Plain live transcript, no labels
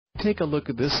Take a look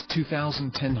at this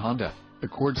 2010 Honda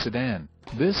Accord sedan.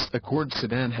 This Accord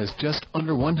sedan has just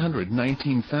under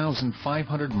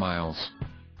 119,500 miles.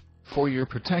 For your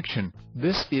protection,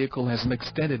 this vehicle has an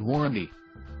extended warranty.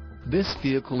 This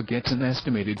vehicle gets an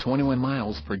estimated 21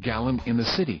 miles per gallon in the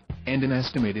city, and an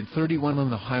estimated 31 on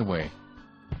the highway.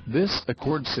 This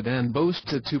Accord sedan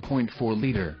boasts a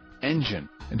 2.4-liter engine,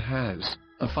 and has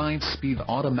a 5-speed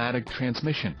automatic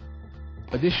transmission.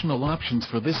 Additional options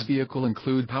for this vehicle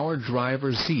include power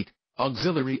driver's seat,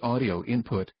 auxiliary audio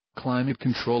input, climate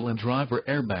control and driver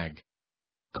airbag.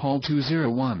 Call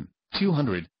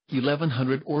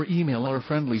 201-200-1100 or email our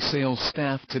friendly sales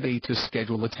staff today to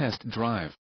schedule a test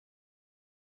drive.